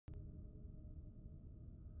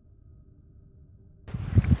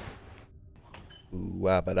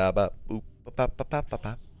wabba boop ba ba ba ba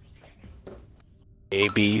ba. A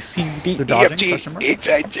B C D They're E dodging, F G question mark? H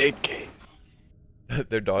I J K.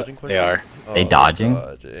 They're dodging. They are. Oh, They dodging?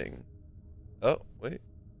 Dodging. Oh wait.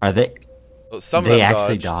 Are they? Oh, some of They them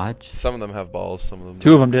actually dodged. dodge? Some of them have balls. Some of them.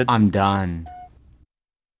 Two of them did. I'm done.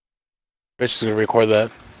 Rich is gonna record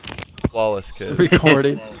that. Flawless kid.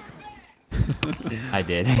 Recorded. I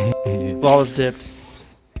did. Flawless dipped.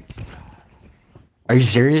 Are you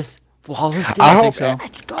serious? Flawless did. I think hope. so.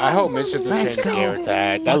 Let's go. I hope Mitch doesn't Let's change go. gamer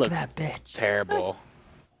tag. That Look looks at that bitch. terrible.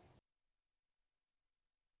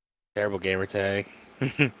 Terrible gamer tag.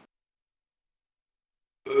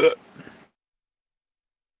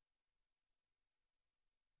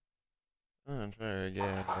 I'm trying to get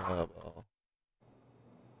a ball.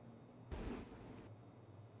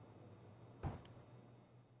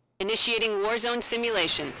 Initiating Warzone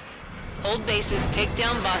simulation. Hold bases, take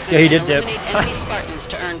down bosses, Yeah, he and did dip. eliminate enemy Spartans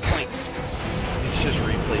to earn points. It's just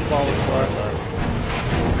replays.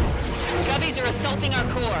 Gubbies are assaulting our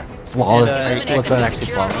core. Flawless. And, Was that actually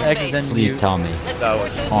Secure our flawless? X is in Please mute. tell me. Let's That support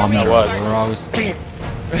was- those Oh Marine no, was. Spartans. roasting.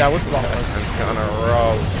 That was flawless. It's gonna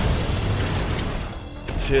roll.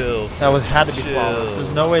 Chill. That was had to be Chill. flawless.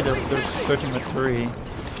 There's no way they're switching with 3.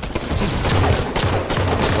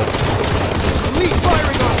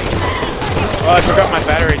 Oh, I forgot my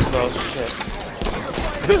battery's low. Shit.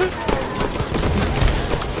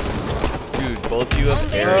 Dude, both you have Home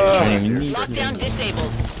base air. secured. Lockdown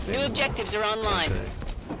disabled. New objectives are online.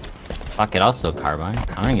 Fuck it, I'll still carbine.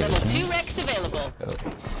 I don't give Level a 2 shit. Rex available.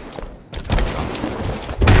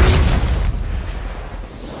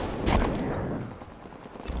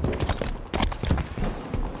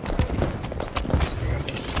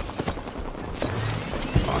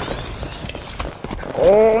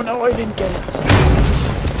 Oh no, I didn't get it.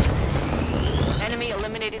 Enemy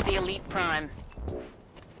eliminated the elite prime.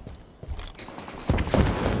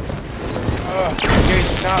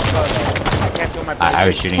 I can't feel my I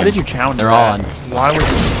was shooting Why him. did you challenge They're that? all on. Why would you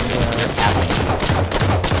do that?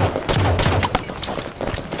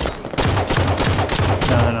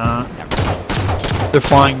 No. They're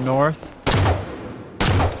flying north.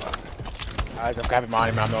 I'm grabbing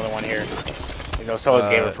monument. I'm the only one here. You know, so is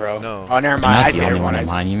Gamer Pro. no. Oh, never I'm mind. not I the see only one everyone. at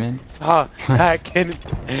Monument. Oh, I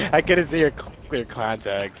couldn't see your clear clan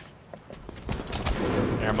tags.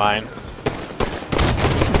 Never mind.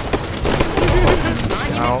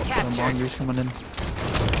 Out. Monument The captured. mongoose coming in. Level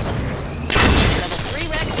 3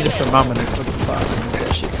 Rex Just a available. moment and put the fire.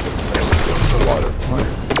 That shit. The water.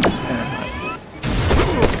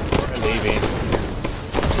 We're leaving.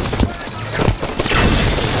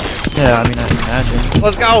 Yeah, I mean, I can imagine.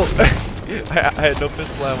 Let's go! I had no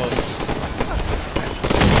pistol ammo.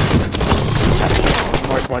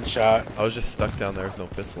 North one shot. I was just stuck down there with no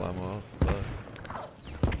pistol ammo. I was fucked.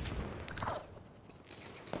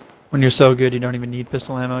 When you're so good, you don't even need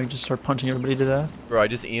pistol ammo. You just start punching everybody to death. Bro, I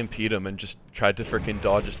just EMP'd him and just tried to freaking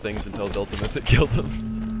dodge his things until Delta Mythic killed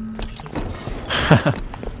him.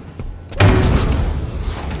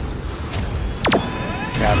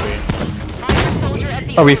 Copy. Fire soldier at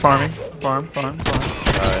the Are we overpass. farming? Farm.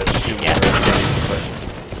 Shoot. Yeah.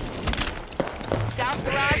 South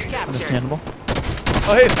garage captured. Understandable.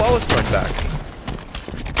 Oh hey, Flawless joined back.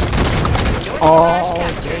 North garage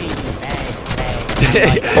captured.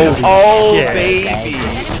 Holy Oh shit. baby!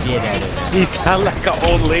 Get at it. You sound like an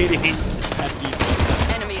old lady.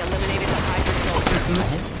 Enemy eliminated the Hydra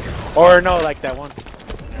soldier. Or no, like that one.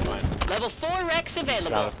 Never mind. Level 4 Rex available.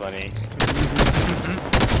 Sounded funny.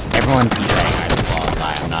 Everyone keeps saying I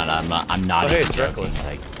qualify. I'm not Oh, hey, even it's joking. reckless.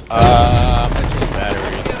 Like, Mentioned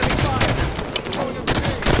battery.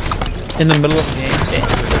 In the middle of the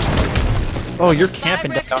game. Oh, you're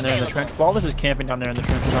camping down there in the trench. Flawless is camping down there in the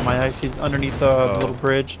trenches on my ice. He's underneath the little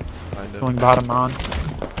bridge, Kind of. going bottom on. get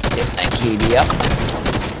that KD up.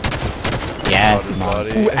 Yes, mom. Body.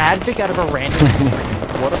 Ooh, Advic out of a random.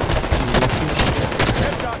 What a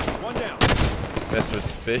That's with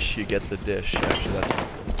fish, you get the dish. Actually,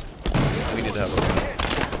 that's. We need to have a.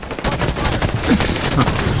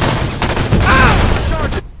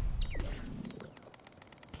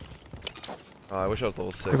 Oh, I wish I was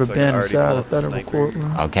level 6. Ever so I been could already inside pull a up the federal sniper.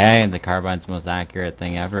 courtroom? Okay, the carbine's the most accurate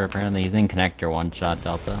thing ever. Apparently, he's in connector one shot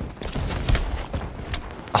Delta.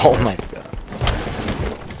 Oh my god.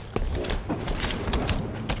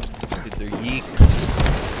 Dudes are yeek.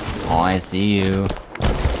 Oh, I see you.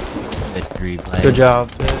 Victory plays. Good job,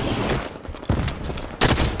 fish.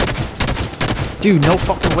 Dude, no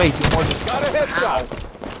fucking way. Do more. Got a headshot.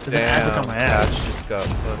 There's an Advic on my ass. Patch just got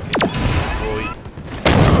fucking destroyed.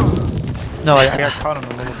 No, I got caught on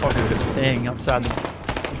a little fucking thing outside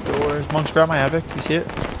the doors. Monks, grab my Advic. You see it?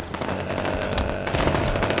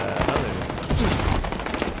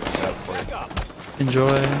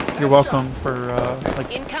 Enjoy. You're welcome for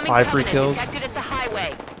like Incoming 5 free Covenant kills. detected at the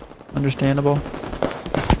highway. Understandable.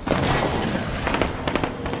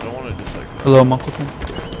 I don't want to just like. Hello, Munkleton.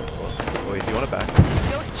 Wait, do you want it back?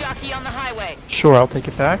 Ghost jockey on the highway. Sure, I'll take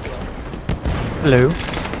it back. Hello.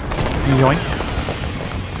 Yoink.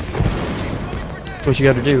 What you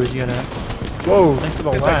gotta do is you gotta... Whoa, thanks for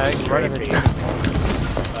the It's lag. like Right in the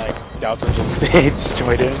strafing. Like, Delta just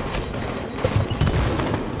destroyed it.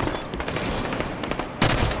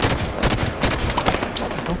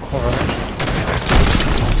 Don't core.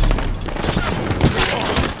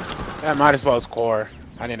 Yeah, might as well as core.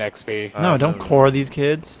 I need XP. No, don't core these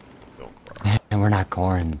kids. Don't core. And we're not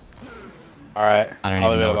coring. Alright, I don't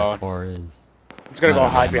I'll even leave it know what alone. a core is. I'm just gonna go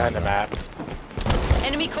hide behind the map.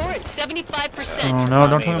 Enemy core at 75%. Oh no,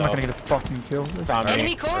 don't me, tell me I'm not though. gonna get a fucking kill. It's on me.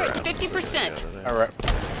 Enemy core at 50%. Alright.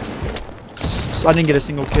 I didn't get a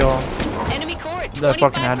single kill. Enemy core at That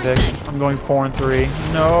fucking addict. 25%. I'm going 4 and 3.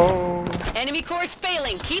 No. Enemy core is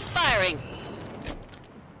failing. Keep firing.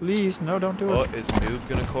 Please, no, don't do Oh, it. is Noob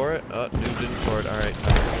gonna core it? Noob didn't core it. Alright,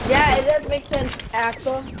 nice. Yeah, it does make sense,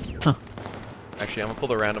 Axel. Actually, I'm gonna pull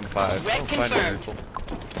the random 5. Red Find it, confirmed. people.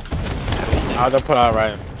 I'll just put out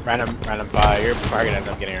random 5. You're probably gonna end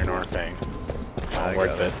up getting your North thing. Not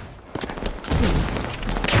worth got it.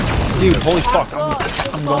 Dude, holy fuck.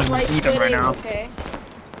 Axel, I'm going right to eat him right footing, now. Okay.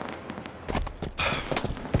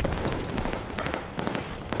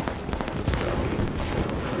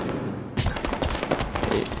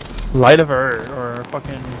 Light of Earth or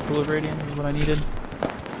fucking Pool of Radiance is what I needed.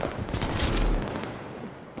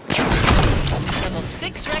 Level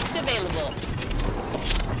 6 Rex available.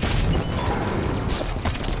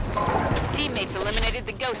 Teammates eliminated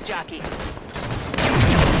the ghost jockey.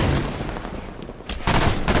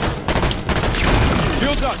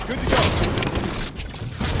 Shields up, good to go.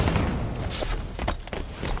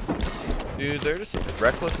 Dude, they're just.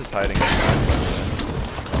 Reckless is hiding in the back.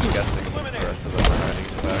 I'm guessing the rest of them are hiding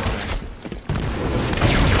in the back.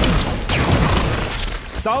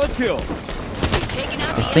 Solid kill. We've taken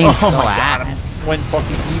out This the thing's Oh so my God, ass. Went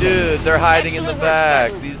fucking evil. Dude, they're hiding in the Excellent work, back.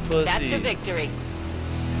 Spartan. These pussies. That's a victory.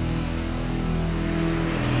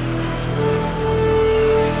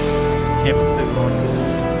 Can't believe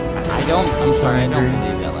I'm sorry, I don't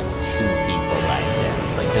believe that like 2 people back there.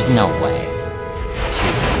 Like, there's no way.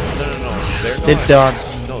 No. They're They not.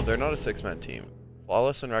 dodged. No, they're not a 6-man team.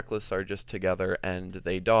 Flawless and Reckless are just together, and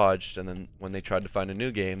they dodged, and then when they tried to find a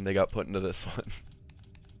new game, they got put into this one.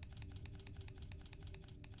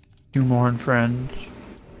 2 more in French.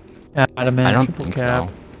 Adamant, I don't triple think cap.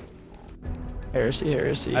 so.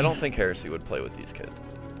 Heresy. I don't think Heresy would play with these kids.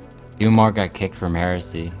 Dumar got kicked from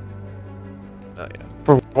Heresy. Oh yeah.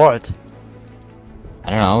 For what? I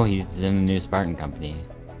don't know, he's in the new Spartan company.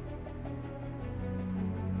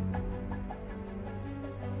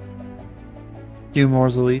 Do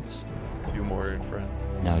more's elites. 2 more in front.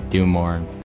 No, Dumar and